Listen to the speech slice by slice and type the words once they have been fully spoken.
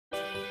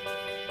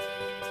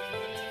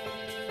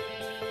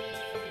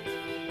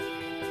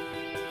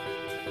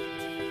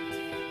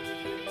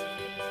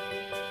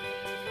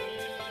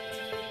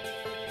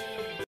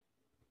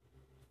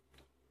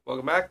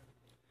Welcome back.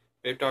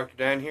 Vape Dr.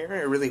 Dan here.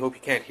 I really hope you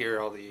can't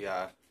hear all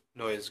the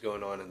noise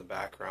going on in the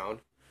background.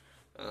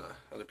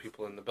 Other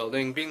people in the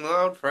building being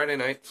loud Friday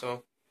night,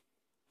 so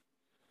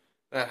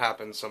that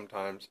happens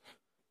sometimes.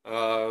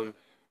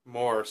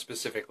 More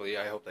specifically,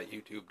 I hope that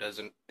YouTube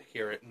doesn't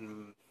hear it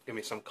and give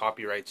me some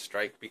copyright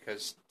strike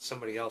because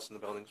somebody else in the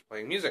building is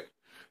playing music.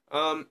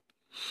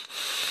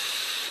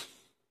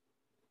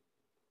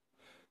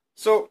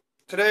 So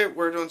today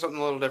we're doing something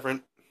a little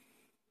different.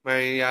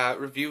 My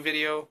review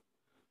video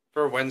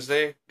for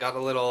Wednesday got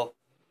a little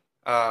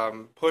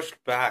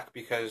pushed back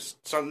because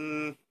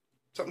something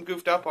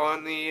goofed up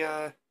on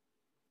the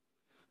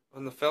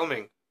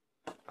filming.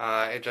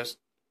 It just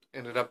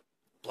ended up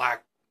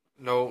black,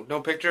 no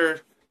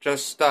picture,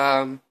 just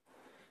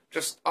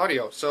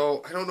audio.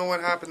 So I don't know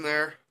what happened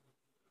there.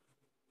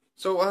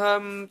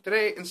 So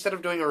today, instead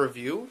of doing a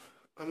review,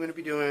 I'm going to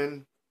be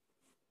doing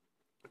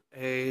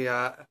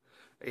a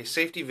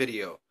safety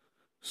video.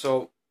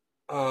 So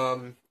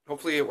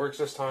hopefully it works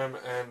this time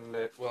and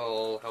it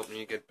will help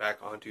me get back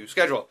onto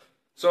schedule.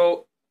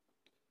 So,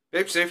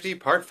 vape safety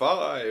part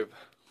 5.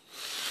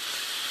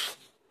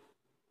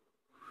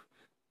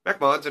 Mech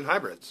mods and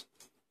hybrids.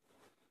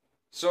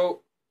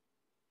 So,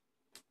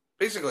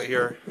 basically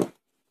your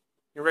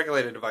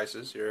regulated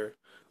devices, your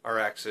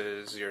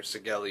RXs, your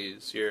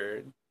Sigelis,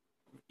 your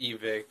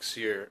Evics,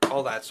 your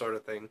all that sort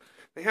of thing,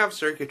 they have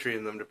circuitry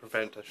in them to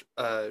prevent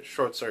a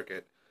short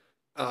circuit.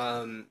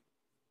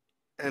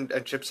 And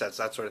chipsets,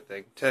 that sort of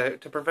thing, to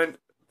prevent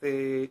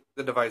the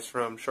device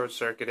from short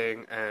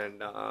circuiting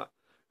and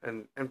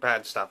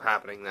bad stuff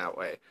happening that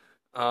way.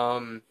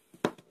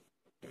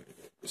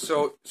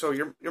 So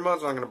your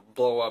mod's not going to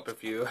blow up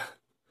if you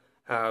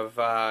have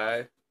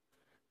the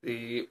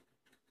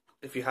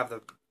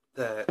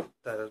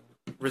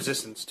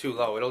resistance too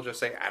low. It'll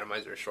just say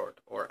atomizer short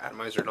or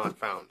atomizer not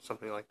found,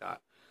 something like that.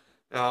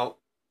 Now,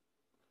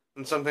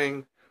 in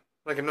something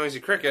like a noisy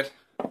cricket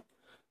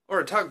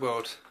or a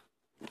tugboat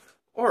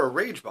or a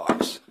rage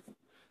box,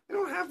 they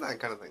don't have that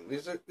kind of thing.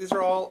 These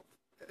are all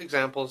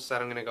examples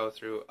that I'm going to go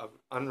through of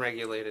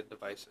unregulated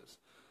devices.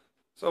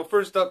 So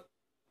first up,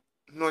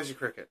 noisy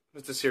cricket.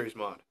 It's a series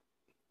mod.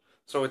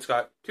 So it's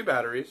got 2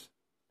 batteries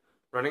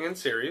running in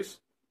series.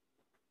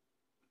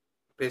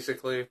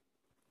 Basically,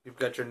 you've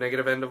got your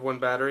negative end of one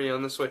battery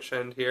on the switch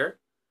end here,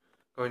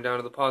 going down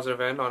to the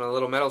positive end on a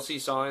little metal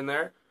seesaw in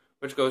there,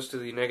 which goes to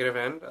the negative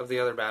end of the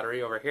other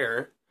battery over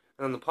here.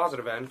 And then the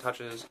positive end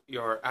touches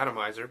your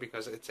atomizer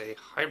because it's a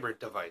hybrid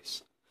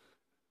device.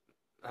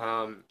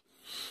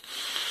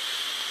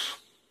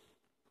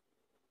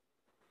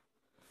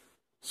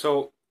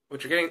 So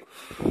what you're getting,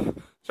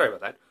 sorry about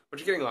that. What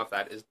you're getting off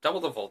that is double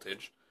the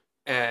voltage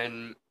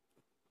and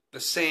the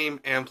same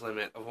amp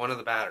limit of one of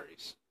the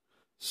batteries.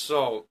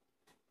 So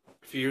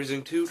if you're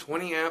using 2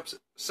 20 amps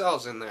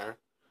cells in there,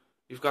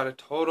 you've got a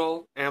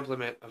total amp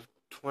limit of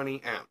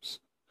 20 amps,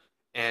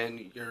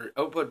 and your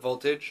output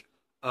voltage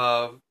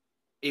of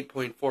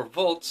 8.4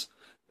 volts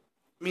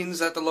means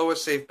that the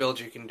lowest safe build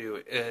you can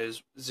do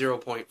is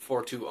 0.42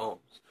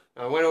 ohms.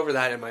 Now, I went over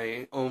that in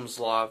my Ohm's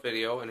Law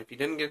video, and if you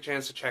didn't get a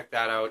chance to check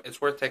that out,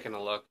 it's worth taking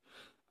a look.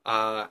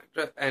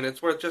 And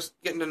it's worth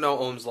just getting to know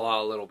Ohm's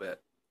Law a little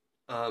bit.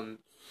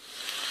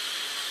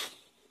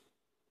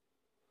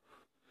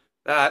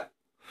 That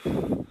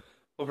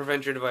will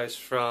prevent your device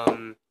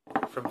from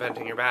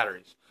venting your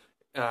batteries.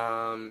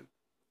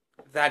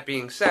 That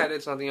being said,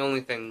 it's not the only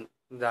thing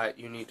that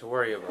you need to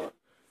worry about.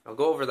 I'll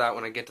go over that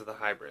when I get to the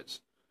hybrids.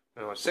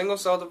 Now, a single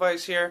cell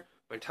device here,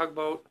 my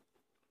tugboat.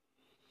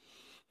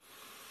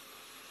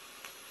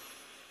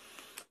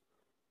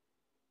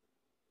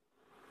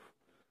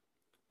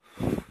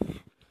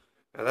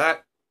 Now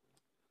that,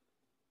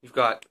 you've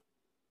got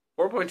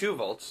 4.2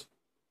 volts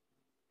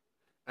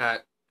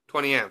at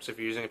 20 amps if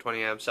you're using a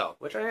 20 amp cell,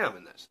 which I am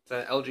in this. It's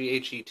an LG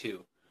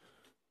HE2.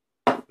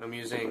 I'm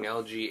using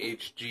LG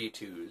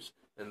HG2s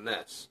in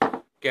this.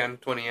 Again,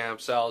 20 amp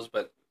cells,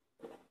 but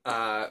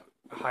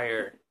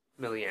higher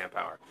milliamp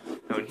hour.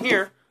 Now in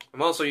here,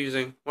 I'm also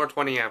using more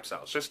 20 amp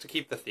cells, just to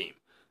keep the theme.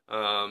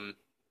 So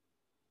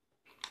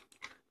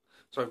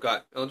I've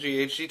got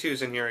LG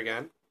HG2s in here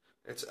again.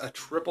 It's a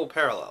triple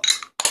parallel.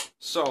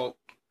 So,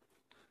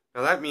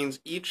 now that means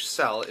each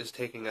cell is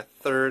taking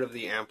 1/3 of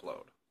the amp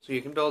load. So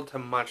you can build to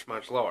much,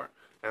 much lower.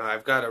 Now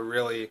I've got a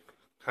really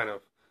kind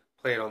of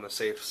play it on the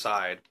safe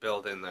side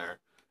build in there.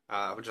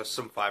 With just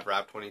some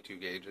 5-wrap 22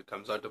 gauge. It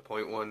comes out to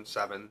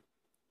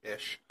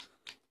 0.17-ish.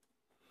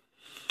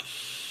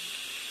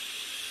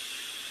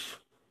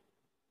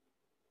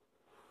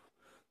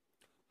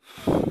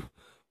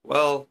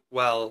 Well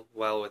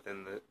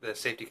within the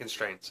safety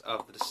constraints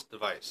of this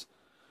device.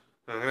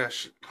 I'm going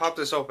to pop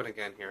this open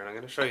again here, and I'm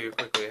going to show you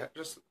quickly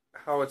just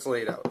how it's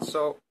laid out.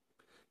 So,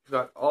 you've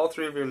got all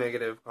 3 of your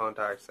negative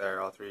contacts there,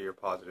 all 3 of your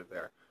positive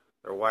there.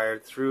 They're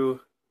wired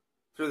through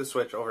the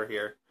switch over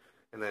here,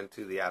 and then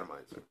to the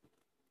atomizer.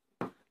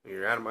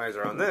 Your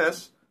atomizer on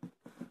this,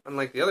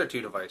 unlike the other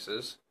 2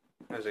 devices,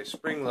 has a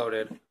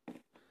spring-loaded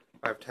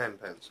 510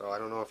 pin. So I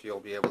don't know if you'll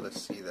be able to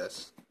see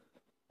this,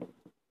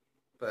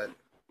 but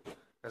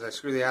as I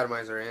screw the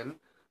atomizer in,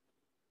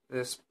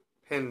 this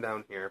pin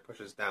down here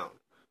pushes down.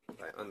 As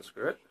I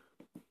unscrew it,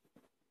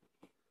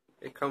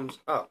 it comes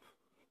up.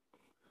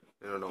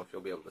 I don't know if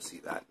you'll be able to see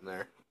that in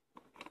there.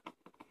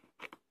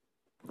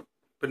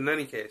 But in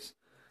any case,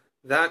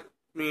 that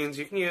means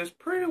you can use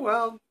pretty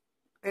well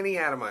any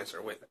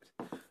atomizer with it.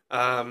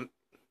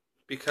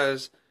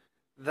 Because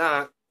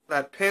that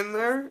pin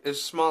there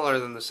is smaller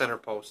than the center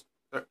post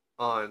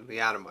on the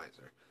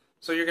atomizer.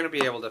 So you're going to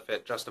be able to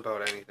fit just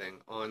about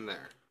anything on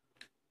there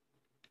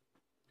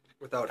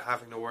without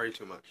having to worry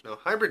too much. Now,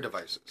 hybrid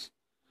devices.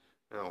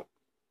 Now,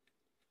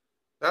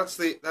 that's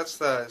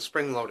the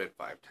spring-loaded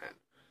 510.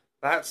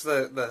 That's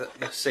the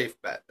safe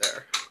bet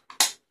there.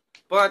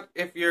 But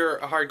if you're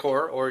a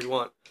hardcore or you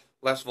want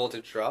less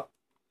voltage drop,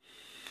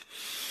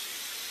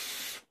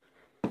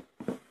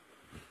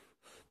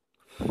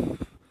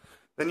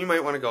 then you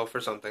might want to go for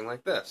something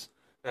like this.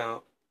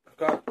 Now, I've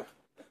got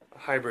a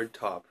hybrid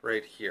top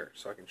right here,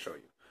 so I can show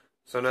you.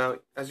 So now,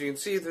 as you can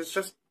see, there's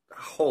just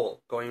a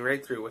hole going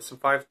right through with some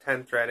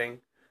 510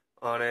 threading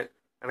on it,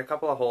 and a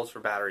couple of holes for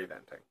battery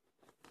venting.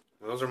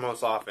 Those are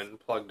most often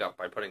plugged up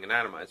by putting an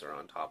atomizer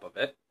on top of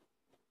it.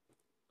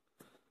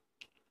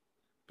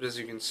 But as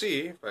you can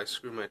see, if I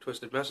screw my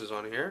twisted messes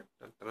on here,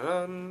 dun,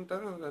 dun,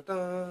 dun, dun,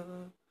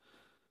 dun,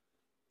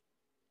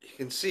 you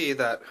can see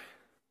that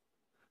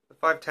the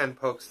 510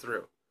 pokes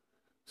through.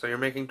 So you're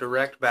making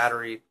direct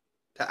battery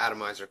to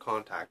atomizer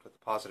contact with the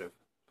positive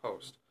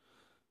post.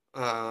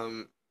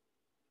 In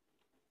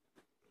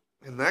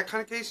that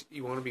kind of case,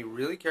 you want to be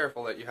really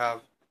careful that you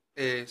have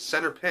a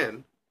center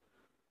pin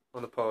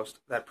on the post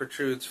that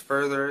protrudes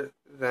further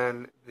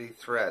than the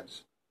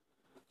threads,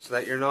 so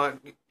that you're not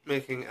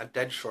making a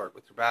dead short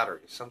with your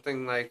battery.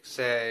 Something like,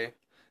 say,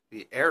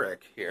 the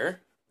Eric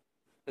here.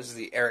 This is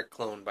the Eric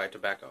clone by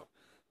Tobacco.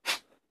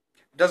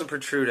 It doesn't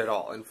protrude at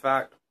all. In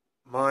fact,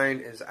 mine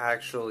is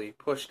actually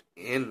pushed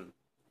in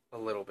a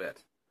little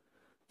bit.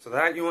 So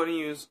that you want to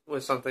use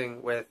with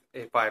something with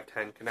a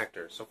 510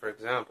 connector. So for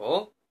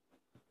example,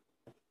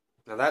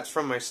 now that's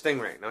from my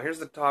Stingray. Now here's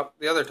the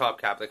other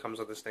top cap that comes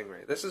with the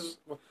Stingray. This is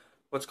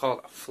what's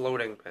called a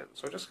floating pin.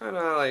 So it just kind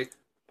of like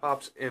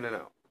pops in and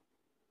out.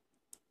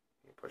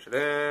 You push it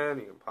in,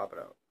 you can pop it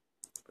out.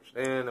 Push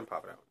it in and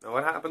pop it out. Now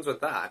what happens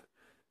with that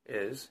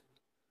is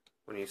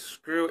when you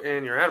screw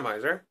in your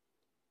atomizer,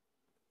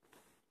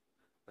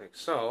 like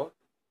so,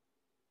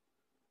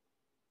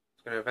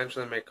 it's going to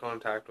eventually make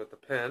contact with the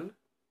pin,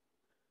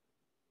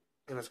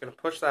 and it's going to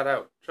push that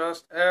out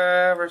just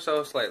ever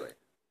so slightly,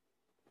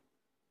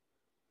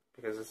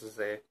 because this is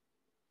a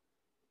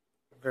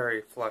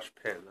very flush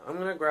pin. I'm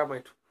going to grab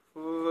my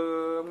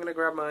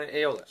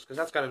Aeolus, because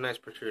that's got a nice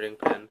protruding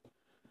pin,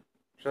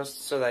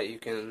 just so that you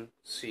can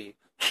see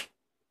a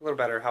little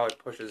better how it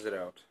pushes it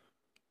out.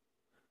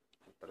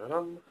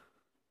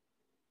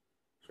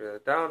 Screw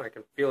that down. I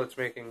can feel it's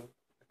making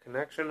a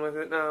connection with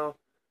it now,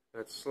 and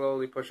it's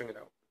slowly pushing it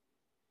out.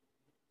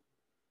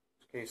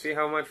 Can you see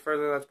how much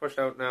further that's pushed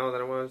out now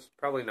than it was?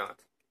 Probably not.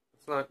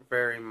 It's not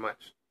very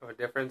much of a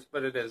difference,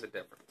 but it is a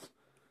difference.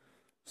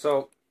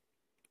 So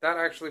that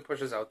actually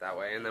pushes out that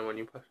way, and then when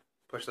you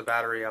push the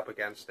battery up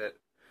against it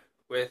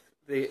with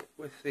the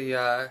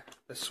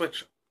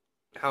switch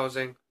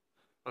housing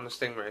on the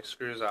Stingray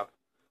screws up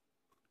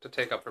to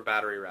take up for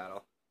battery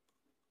rattle,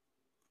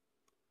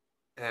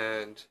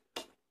 and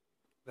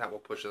that will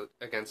push it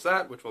against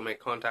that, which will make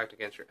contact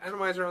against your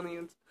atomizer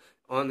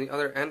on the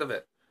other end of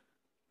it.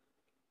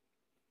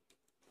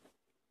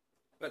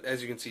 But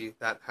as you can see,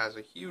 that has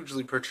a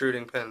hugely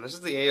protruding pin. This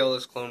is the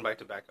Aeolus clone by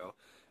Tobacco,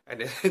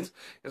 and it's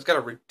got a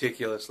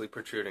ridiculously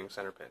protruding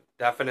center pin.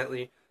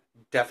 Definitely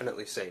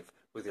safe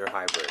with your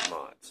hybrid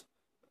mods.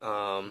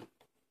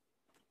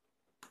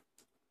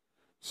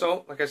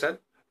 So, like I said,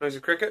 Noisy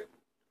Cricket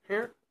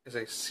here is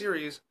a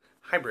series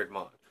hybrid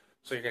mod.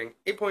 So you're getting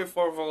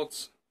 8.4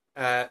 volts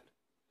at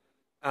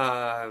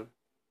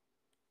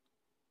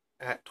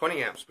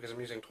 20 amps, because I'm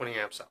using 20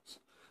 amp cells.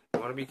 You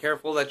want to be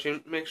careful that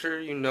you make sure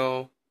you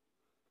know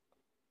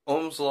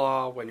Ohm's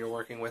law when you're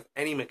working with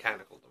any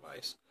mechanical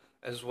device,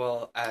 as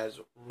well as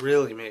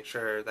really make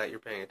sure that you're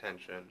paying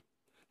attention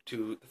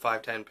to the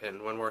 510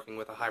 pin when working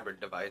with a hybrid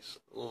device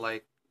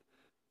like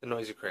the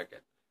Noisy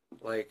Cricket,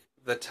 like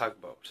the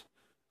Tugboat.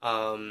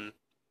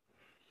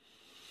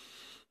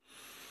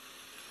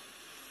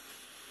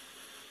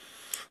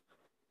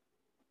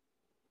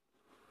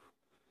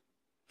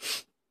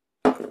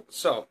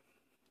 So,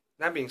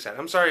 that being said,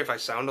 I'm sorry if I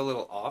sound a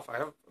little off. I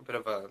have a bit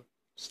of a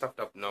stuffed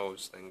up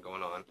nose thing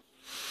going on.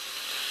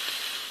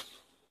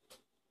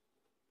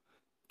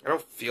 I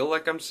don't feel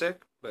like I'm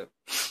sick, but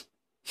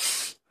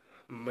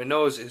my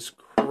nose is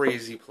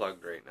crazy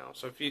plugged right now.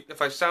 So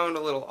if I sound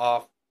a little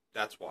off,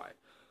 that's why.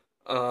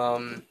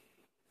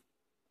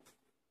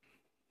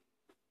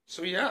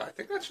 So yeah, I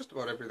think that's just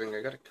about everything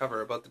I got to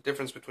cover about the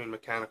difference between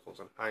mechanicals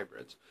and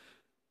hybrids.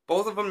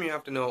 Both of them you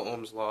have to know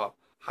Ohm's law.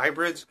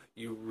 Hybrids,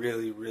 you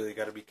really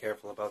got to be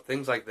careful about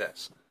things like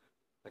this.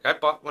 Like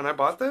when I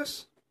bought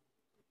this,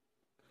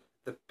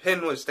 the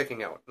pin was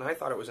sticking out, and I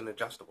thought it was an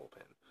adjustable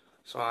pin.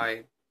 So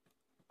I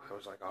I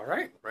was like, all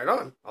right, right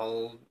on.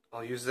 I'll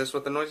use this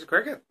with the Noisy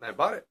Cricket. And I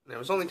bought it, and it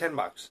was only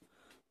 $10.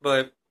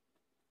 But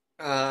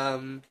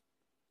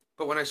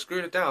when I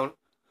screwed it down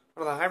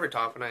on the hybrid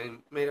top and I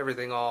made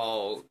everything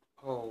all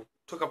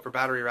took up for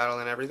battery rattle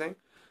and everything,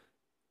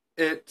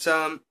 it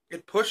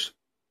pushed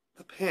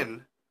the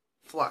pin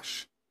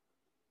flush,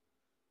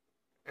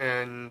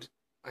 and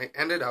I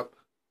ended up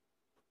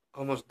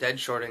almost dead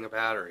shorting a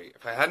battery.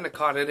 If I hadn't have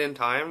caught it in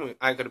time,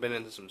 I could have been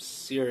into some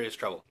serious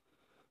trouble.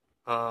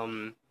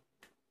 So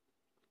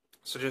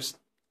just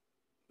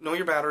know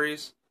your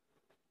batteries,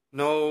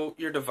 know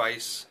your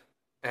device,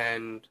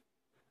 and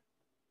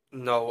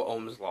know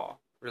Ohm's law.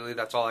 Really,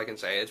 that's all I can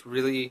say. It's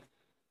really,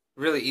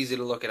 really easy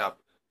to look it up.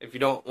 If you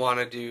don't want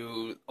to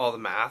do all the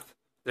math,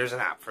 there's an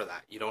app for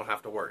that. You don't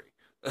have to worry.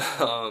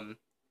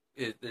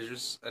 There's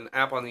just an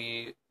app on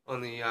the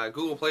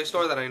Google Play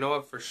Store that I know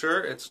of for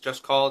sure. It's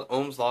just called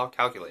Ohm's Law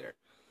Calculator.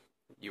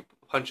 You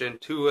punch in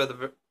two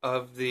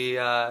of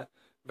the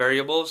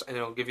variables, and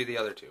it'll give you the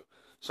other two.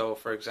 So,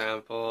 for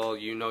example,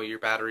 you know your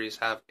batteries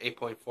have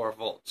 8.4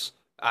 volts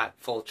at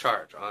full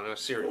charge on a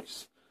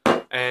series,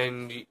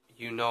 and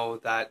you know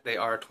that they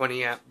are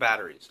 20 amp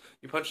batteries.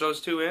 You punch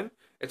those two in,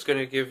 it's going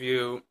to give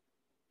you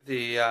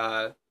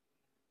the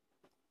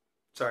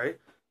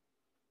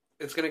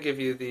it's going to give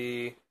you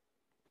the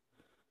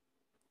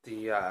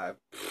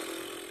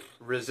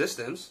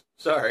resistance.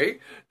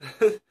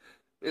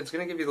 It's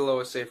going to give you the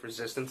lowest safe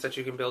resistance that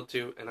you can build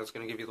to, and it's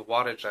going to give you the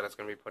wattage that it's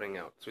going to be putting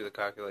out through the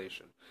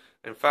calculation.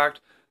 In fact,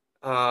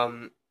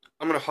 I'm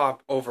going to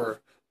hop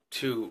over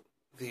to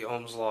the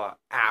Ohm's Law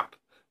app,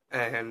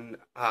 and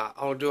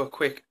I'll do a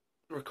quick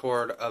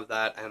record of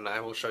that, and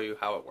I will show you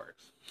how it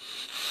works.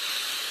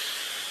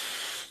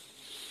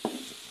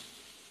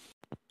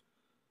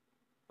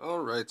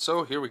 Alright,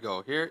 so here we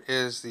go. Here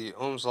is the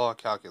Ohm's Law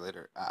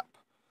Calculator app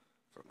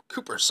from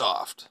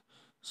Coopersoft.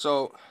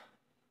 So,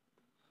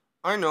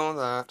 I know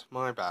that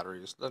my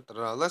batteries,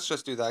 let's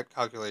just do that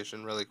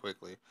calculation really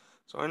quickly.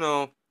 So I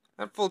know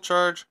at full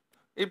charge,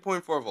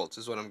 8.4 volts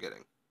is what I'm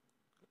getting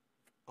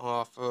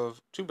off of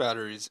two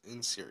batteries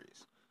in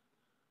series.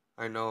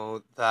 I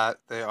know that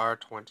they are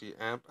 20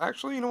 amp.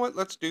 Actually, you know what?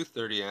 Let's do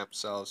 30 amp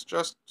cells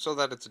just so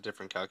that it's a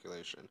different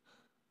calculation.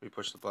 We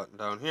push the button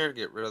down here to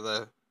get rid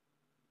of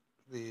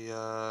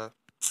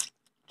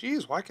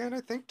geez, why can't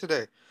I think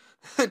today?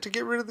 To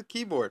get rid of the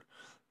keyboard.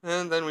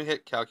 And then we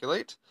hit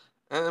calculate,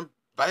 and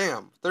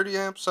bam, 30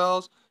 amp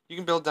cells. You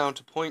can build down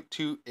to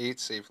 0.28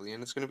 safely,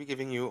 and it's going to be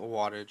giving you a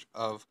wattage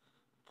of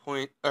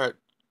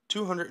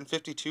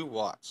 252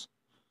 watts.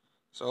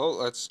 So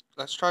let's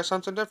try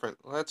something different.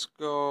 Let's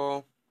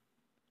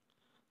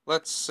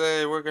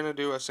say we're going to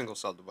do a single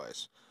cell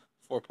device.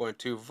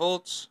 4.2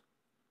 volts.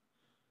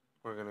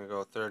 We're going to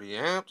go 30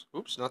 amps.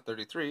 Oops, not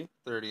 33.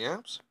 30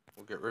 amps.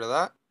 We'll get rid of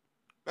that.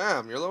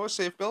 Bam, your lowest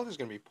safe build is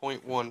going to be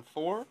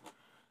 0.14.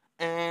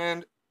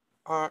 And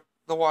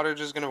the wattage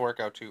is going to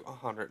work out to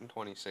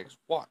 126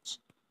 watts.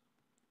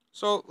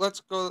 So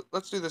let's do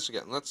this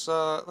again. Let's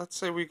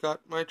say we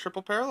got my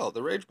triple parallel,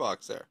 the rage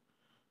box there.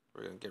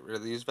 We're going to get rid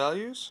of these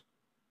values.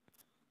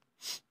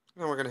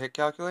 And we're going to hit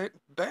calculate.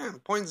 Bam,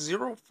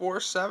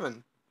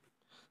 0.047.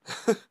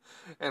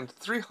 And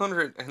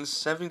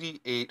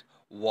 378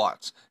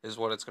 watts is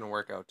what it's going to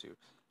work out to.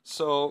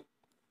 So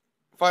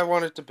if I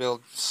wanted to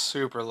build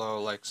super low,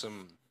 like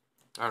some,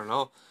 I don't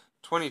know,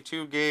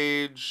 22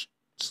 gauge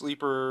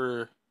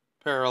sleeper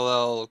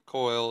parallel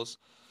coils,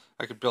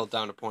 I could build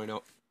down to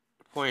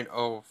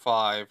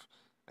 0.05,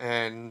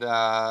 and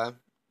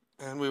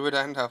we would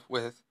end up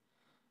with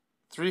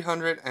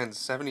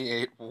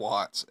 378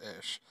 watts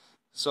ish.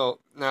 So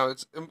now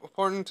it's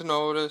important to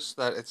notice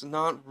that it's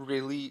not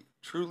really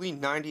truly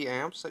 90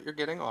 amps that you're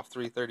getting off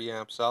 330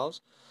 amp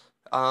cells,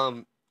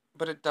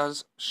 but it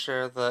does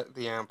share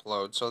the amp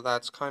load. So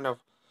that's kind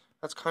of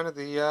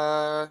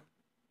the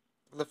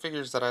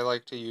figures that I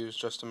like to use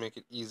just to make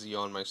it easy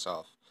on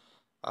myself.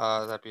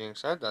 That being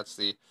said, that's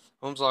the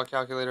Ohm's Law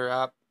Calculator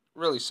app.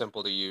 Really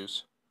simple to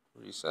use.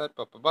 Reset,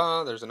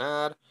 there's an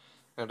ad,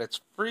 and it's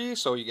free,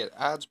 so you get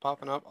ads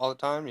popping up all the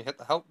time. You hit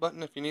the help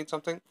button if you need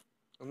something,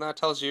 and that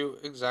tells you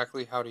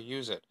exactly how to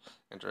use it.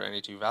 Enter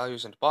any two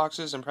values into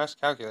boxes and press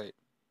calculate.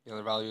 The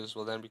other values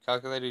will then be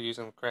calculated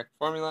using the correct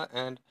formula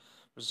and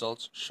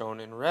results shown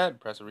in red.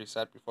 Press a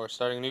reset before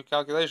starting a new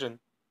calculation.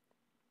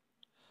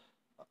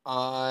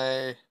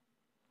 I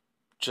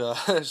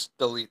just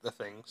delete the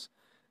things,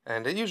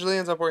 and it usually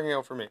ends up working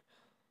out for me.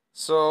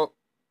 So,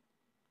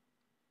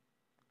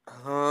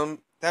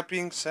 that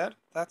being said,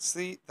 that's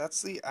the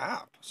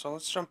app. So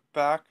let's jump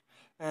back,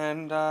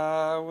 and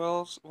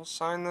we'll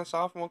sign this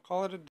off, and we'll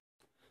call it a day.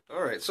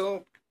 All right,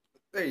 so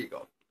there you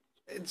go.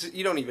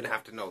 You don't even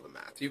have to know the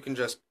math. You can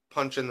just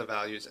punch in the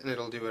values, and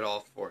it'll do it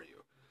all for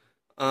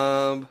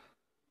you.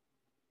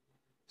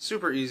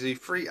 Super easy,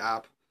 free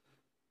app.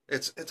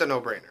 It's a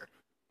no-brainer.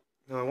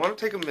 Now I want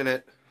to take a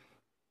minute,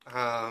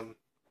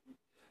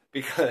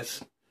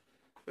 because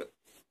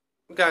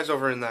guys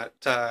over in that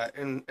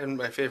in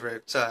my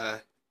favorite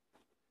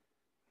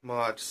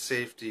mod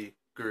safety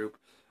group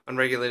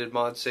Unregulated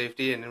Mod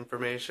Safety and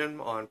Information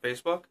on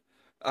Facebook.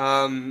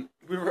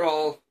 We were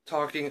all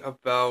talking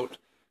about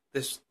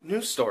this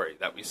news story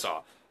that we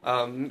saw.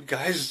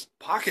 Guy's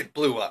pocket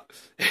blew up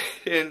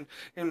in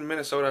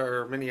Minnesota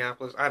or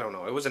Minneapolis. I don't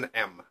know. It was an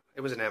M.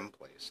 It was an M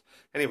place.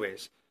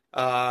 Anyways,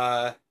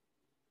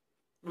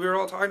 we were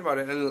all talking about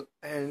it,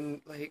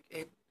 and like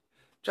it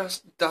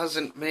just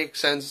doesn't make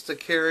sense to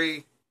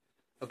carry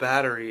a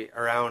battery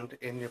around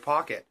in your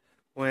pocket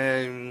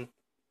when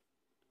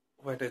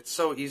it's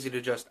so easy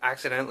to just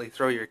accidentally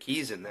throw your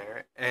keys in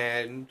there,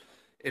 and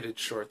it'd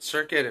short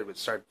circuit, it would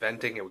start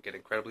venting, it would get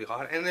incredibly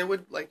hot, and it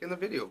would, like in the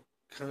video,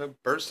 kind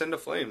of burst into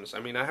flames. I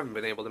mean, I haven't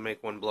been able to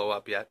make one blow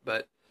up yet,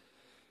 but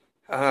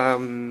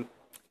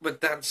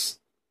that's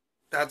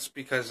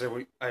because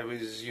I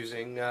was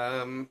using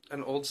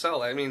an old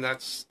cell. I mean,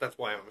 that's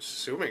why I'm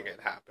assuming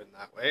it happened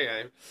that way.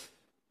 I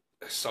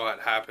saw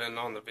it happen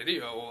on the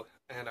video,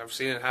 and I've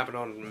seen it happen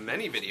on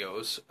many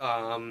videos.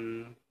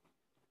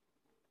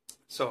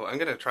 So I'm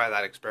gonna try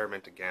that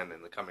experiment again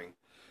in the coming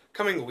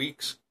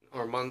weeks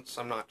or months.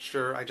 I'm not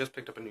sure. I just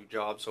picked up a new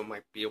job, so it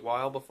might be a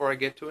while before I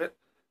get to it.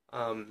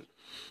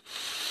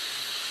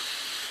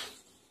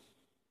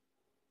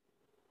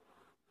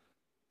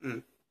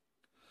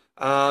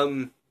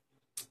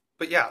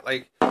 But yeah,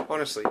 like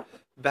honestly,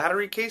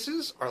 battery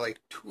cases are like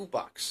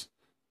 $2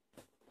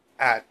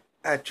 at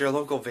your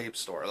local vape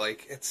store.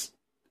 Like it's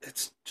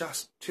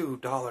just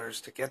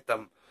 $2 to get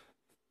them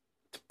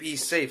to be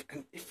safe.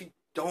 And if you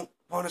don't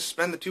want to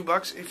spend the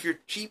 $2, if you're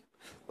cheap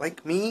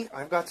like me,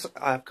 I've got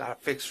a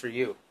fix for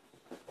you.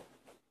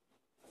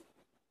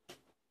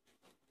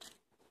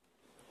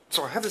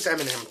 So I have this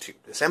M&M tube,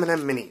 this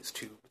M&M Minis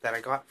tube that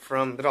I got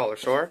from the dollar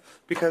store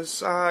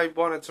because I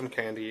wanted some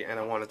candy and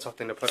I wanted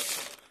something to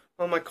put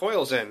all my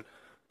coils in.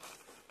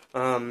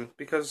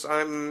 Because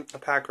I'm a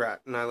pack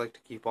rat and I like to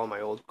keep all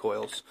my old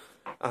coils.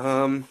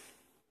 And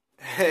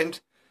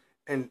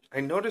I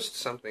noticed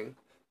something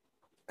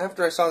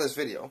after I saw this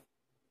video.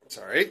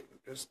 Sorry,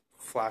 just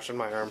flashing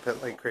my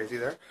armpit like crazy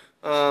there.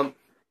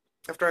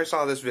 After I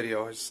saw this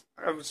video,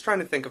 I was trying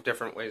to think of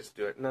different ways to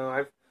do it. Now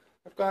I've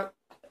got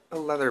a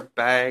leather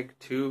bag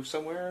too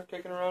somewhere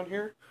kicking around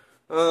here.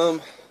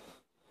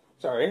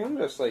 Sorry, I'm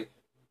just like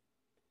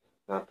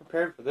not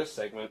prepared for this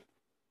segment.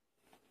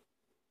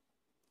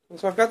 And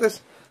so I've got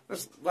this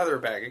leather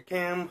bag. It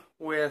came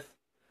with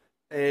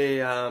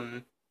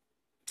one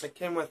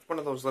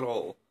of those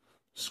little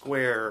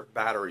square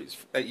batteries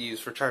that you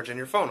use for charging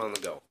your phone on the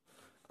go.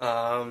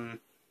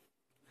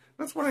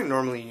 That's what I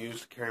normally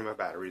use to carry my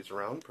batteries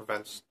around.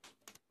 Prevents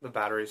the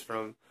batteries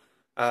from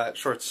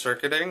short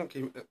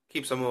circuiting,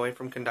 keeps them away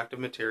from conductive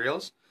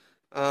materials.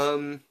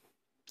 But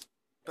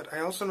I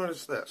also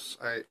noticed this.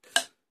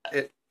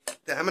 The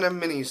M&M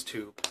Minis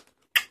tube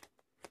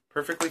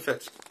perfectly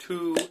fits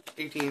two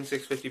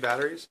 18650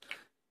 batteries,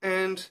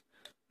 and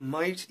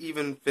might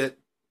even fit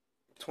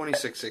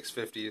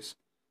 26650s.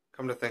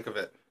 Come to think of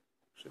it,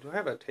 do I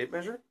have a tape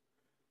measure?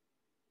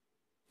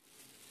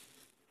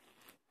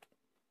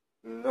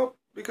 Nope,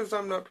 because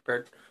I'm not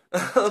prepared.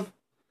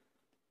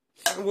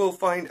 We'll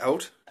find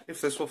out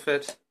if this will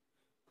fit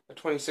a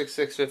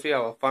 26650. I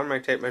will find my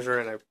tape measure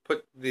and I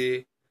put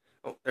the...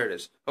 Oh, there it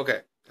is.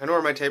 Okay, I know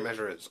where my tape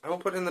measure is. I will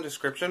put in the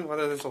description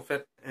whether this will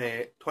fit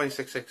a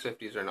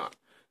 26650s or not.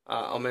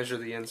 I'll measure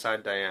the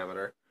inside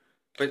diameter.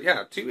 But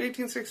yeah, two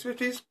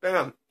 18650s,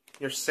 bam,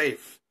 you're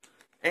safe.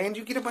 And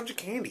you get a bunch of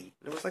candy.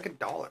 It was like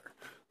 $1.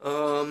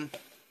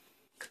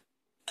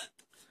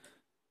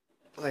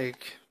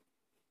 Like,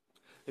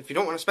 if you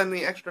don't want to spend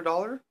the extra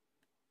 $1,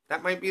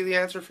 that might be the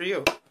answer for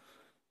you.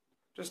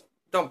 Just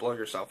don't blow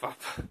yourself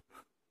up.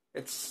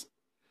 It's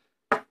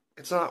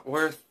not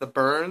worth the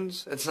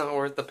burns. It's not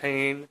worth the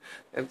pain.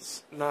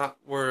 It's not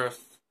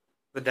worth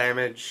the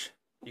damage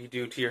you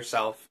do to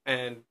yourself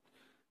and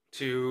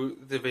to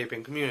the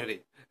vaping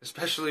community,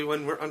 especially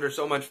when we're under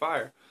so much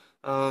fire,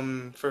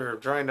 for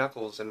dry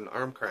knuckles and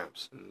arm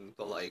cramps and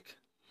the like.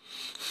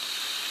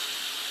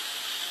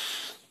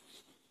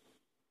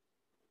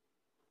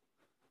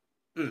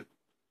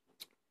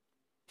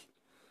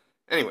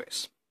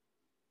 Anyways,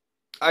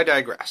 I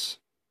digress.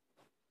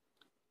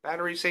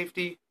 Battery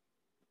safety,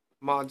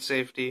 mod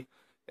safety,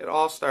 it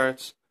all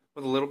starts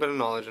with a little bit of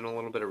knowledge and a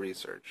little bit of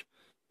research.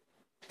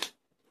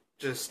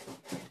 Just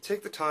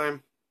take the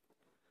time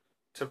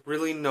to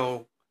really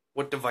know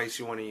what device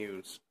you want to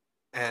use,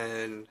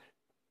 and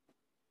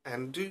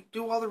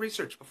do all the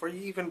research before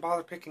you even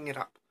bother picking it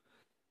up.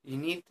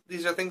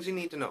 These are things you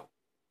need to know.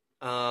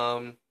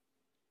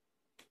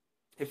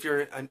 If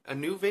you're a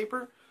new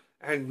vapor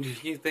and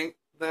you think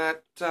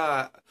that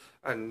a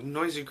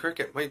noisy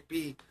cricket might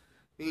be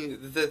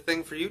the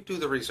thing for you, do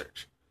the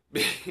research.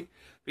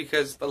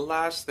 Because the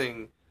last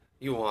thing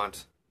you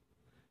want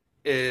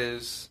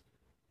is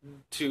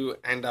to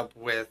end up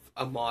with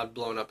a mod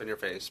blown up in your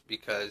face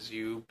because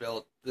you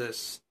built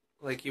this,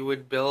 like you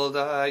would build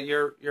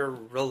your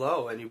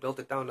Relo, and you built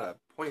it down to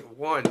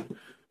 0.1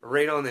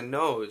 right on the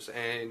nose,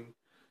 and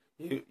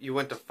you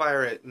went to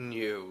fire it and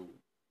you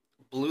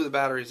blew the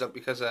batteries up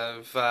because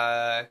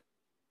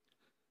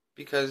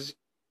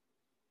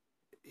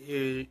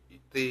the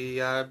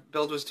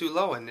build was too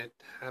low and it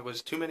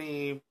was too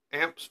many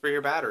amps for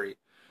your battery.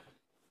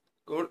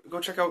 Go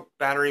check out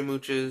Battery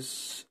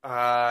Mooch's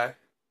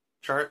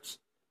charts.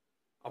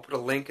 I'll put a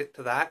link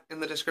to that in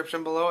the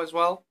description below as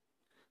well.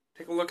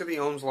 Take a look at the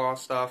Ohm's Law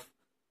stuff.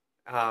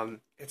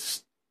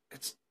 It's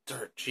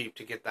dirt cheap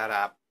to get that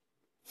app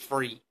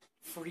free.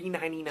 Free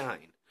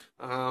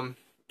 99.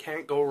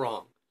 Can't go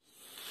wrong.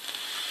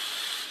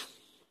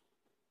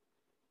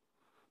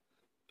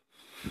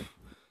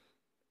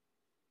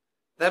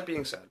 That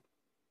being said,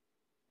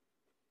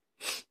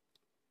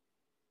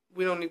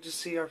 we don't need to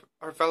see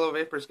our fellow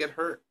vapors get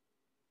hurt.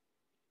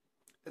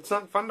 It's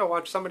not fun to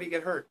watch somebody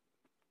get hurt.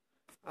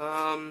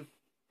 I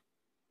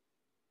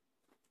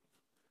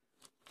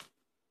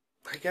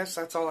guess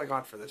that's all I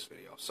got for this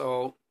video.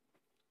 So,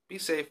 be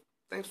safe.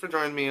 Thanks for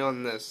joining me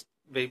on this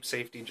vape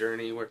safety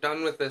journey. We're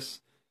done with this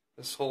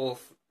whole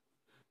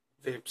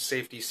vape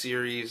safety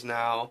series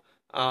now.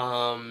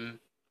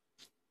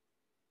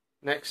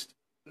 Next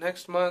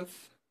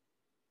month,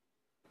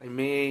 I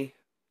may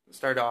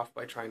start off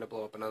by trying to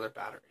blow up another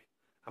battery.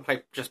 I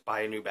might just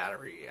buy a new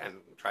battery and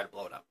try to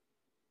blow it up.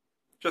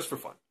 Just for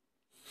fun.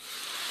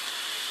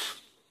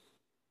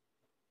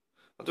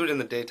 I'll do it in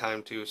the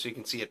daytime too, so you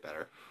can see it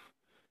better.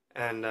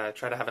 And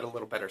try to have it a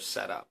little better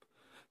set up.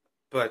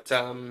 But,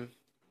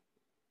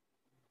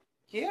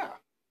 yeah.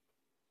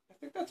 I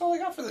think that's all I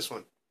got for this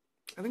one.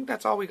 I think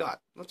that's all we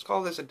got. Let's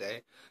call this a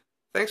day.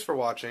 Thanks for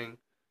watching.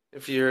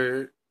 If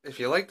you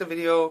liked the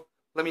video,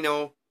 let me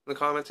know in the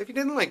comments. If you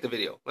didn't like the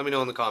video, let me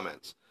know in the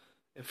comments.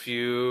 If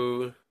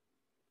you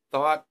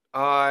thought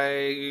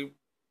I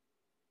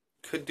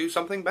could do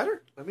something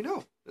better, let me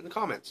know in the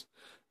comments.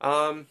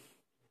 Join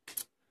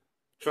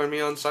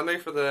me on Sunday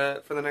for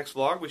the next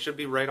vlog. We should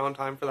be right on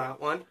time for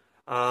that one.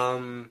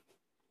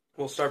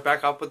 We'll start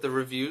back up with the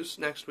reviews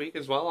next week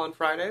as well on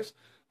Fridays.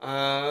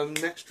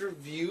 Next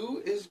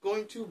review is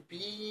going to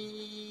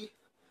be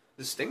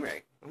the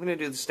Stingray. I'm going to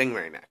do the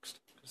Stingray next,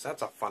 because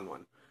that's a fun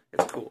one.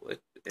 It's cool.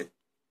 It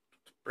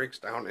breaks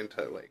down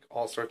into like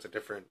all sorts of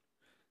different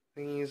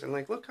thingies, and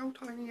like, look how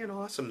tiny and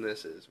awesome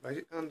this is. If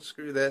I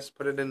unscrew this,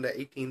 put it into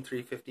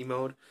 18350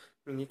 mode,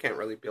 I mean, you can't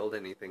really build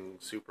anything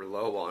super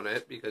low on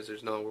it because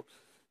there's no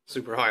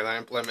super high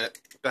lamp limit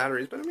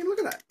batteries, but I mean, look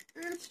at that.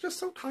 It's just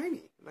so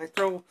tiny. And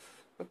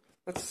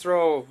let's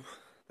throw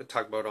the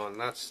tugboat on.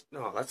 Let's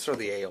throw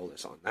the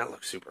Aeolus on. That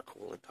looks super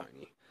cool and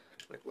tiny.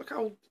 Like, look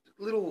how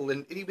little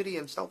and itty bitty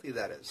and stealthy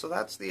that is. So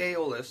that's the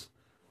Aeolus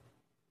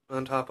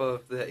on top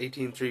of the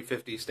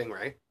 18350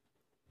 Stingray.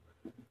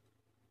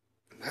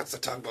 And that's the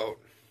tugboat.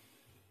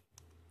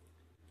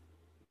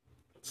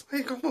 It's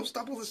like almost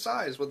double the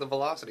size with the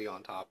velocity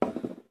on top.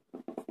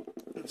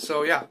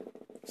 So yeah,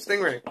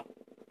 Stingray.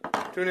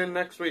 Tune in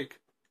next week.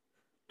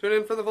 Tune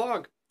in for the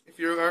vlog if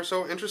you are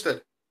so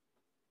interested.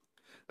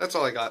 That's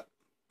all I got.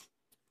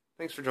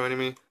 Thanks for joining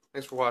me.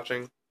 Thanks for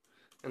watching.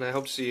 And I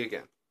hope to see you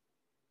again.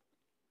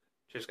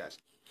 Cheers, guys.